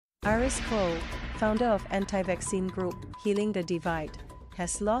Iris Cole, founder of anti-vaccine group Healing the Divide,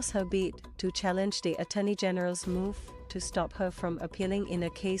 has lost her bid to challenge the Attorney General's move to stop her from appealing in a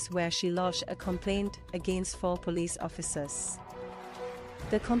case where she lodged a complaint against 4 police officers.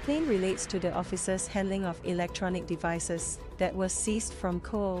 The complaint relates to the officers' handling of electronic devices that were seized from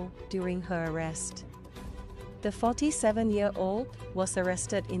Cole during her arrest. The 47-year-old was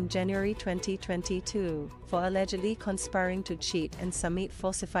arrested in January 2022 for allegedly conspiring to cheat and submit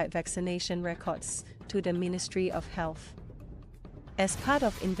falsified vaccination records to the Ministry of Health. As part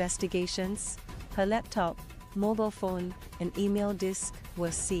of investigations, her laptop, mobile phone, and email disk were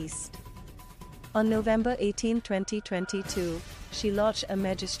seized. On November 18, 2022, she lodged a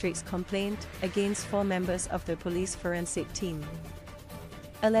magistrate's complaint against 4 members of the police forensic team,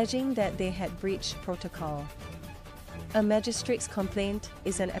 alleging that they had breached protocol. A magistrate's complaint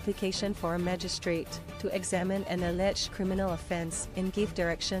is an application for a magistrate to examine an alleged criminal offense and give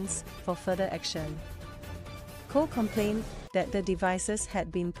directions for further action. Cole complained that the devices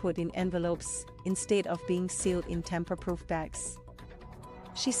had been put in envelopes instead of being sealed in tamper-proof bags.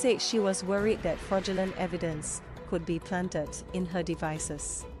 She said she was worried that fraudulent evidence could be planted in her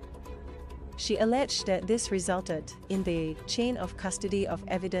devices. She alleged that this resulted in the chain of custody of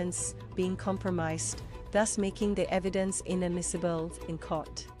evidence being compromised, thus making the evidence inadmissible in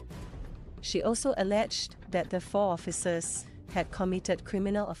court. She also alleged that the 4 officers had committed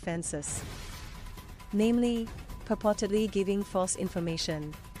criminal offenses, namely, purportedly giving false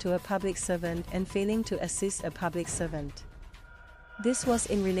information to a public servant and failing to assist a public servant. This was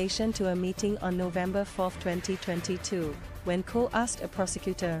in relation to a meeting on November 4, 2022, when Cole asked a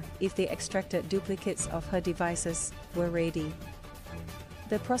prosecutor if the extracted duplicates of her devices were ready.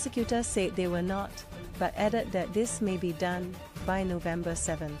 The prosecutor said they were not, but added that this may be done by November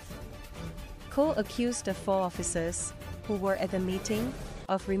 7. Cole accused the 4 officers, who were at the meeting,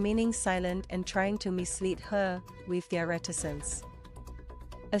 of remaining silent and trying to mislead her with their reticence.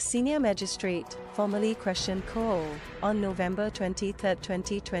 A senior magistrate formally questioned Cole on November 23,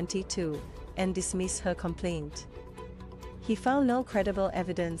 2022, and dismissed her complaint. He found no credible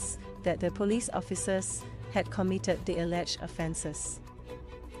evidence that the police officers had committed the alleged offenses.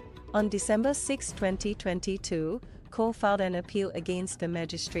 On December 6, 2022, Cole filed an appeal against the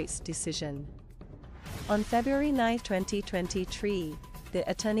magistrate's decision. On February 9, 2023, the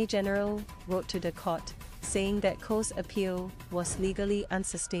Attorney General wrote to the court, saying that Cole's appeal was legally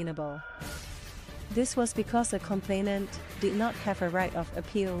unsustainable. This was because a complainant did not have a right of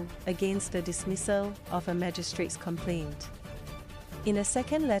appeal against the dismissal of a magistrate's complaint. In a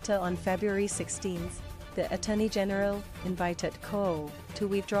second letter on February 16, the Attorney General invited Cole to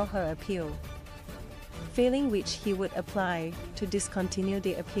withdraw her appeal, failing which he would apply to discontinue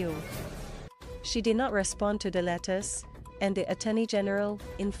the appeal. She did not respond to the letters, and the Attorney General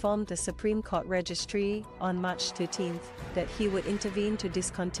informed the Supreme Court Registry on March 13 that he would intervene to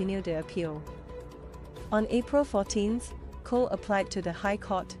discontinue the appeal. On April 14, Cole applied to the High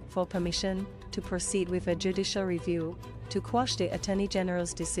Court for permission to proceed with a judicial review to quash the Attorney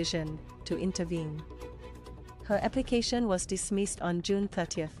General's decision to intervene. Her application was dismissed on June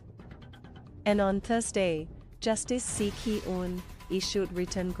 30. And on Thursday, Justice C. Ki-un issued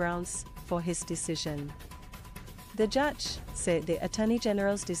written grounds for his decision. The judge said the Attorney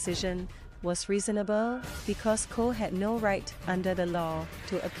General's decision was reasonable because Cole had no right under the law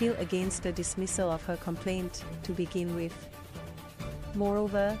to appeal against the dismissal of her complaint to begin with.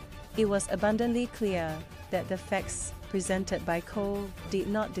 Moreover, it was abundantly clear that the facts presented by Cole did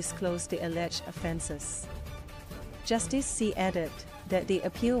not disclose the alleged offenses. Justice C added that the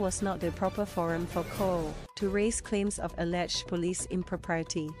appeal was not the proper forum for Cole to raise claims of alleged police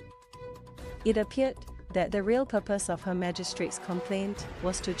impropriety. It appeared that the real purpose of her magistrate's complaint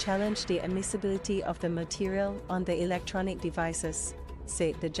was to challenge the admissibility of the material on the electronic devices,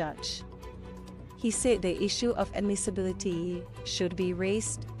 said the judge. He said the issue of admissibility should be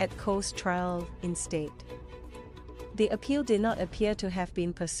raised at Cole's trial instead. The appeal did not appear to have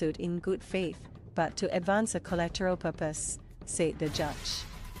been pursued in good faith, but to advance a collateral purpose, said the judge.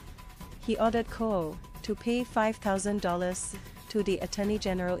 He ordered Cole to pay $5,000 to the Attorney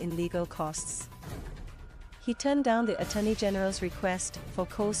General in legal costs. He turned down the Attorney General's request for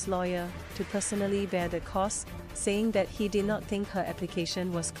Cole's lawyer to personally bear the cost, saying that he did not think her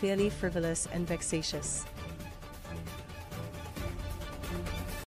application was clearly frivolous and vexatious.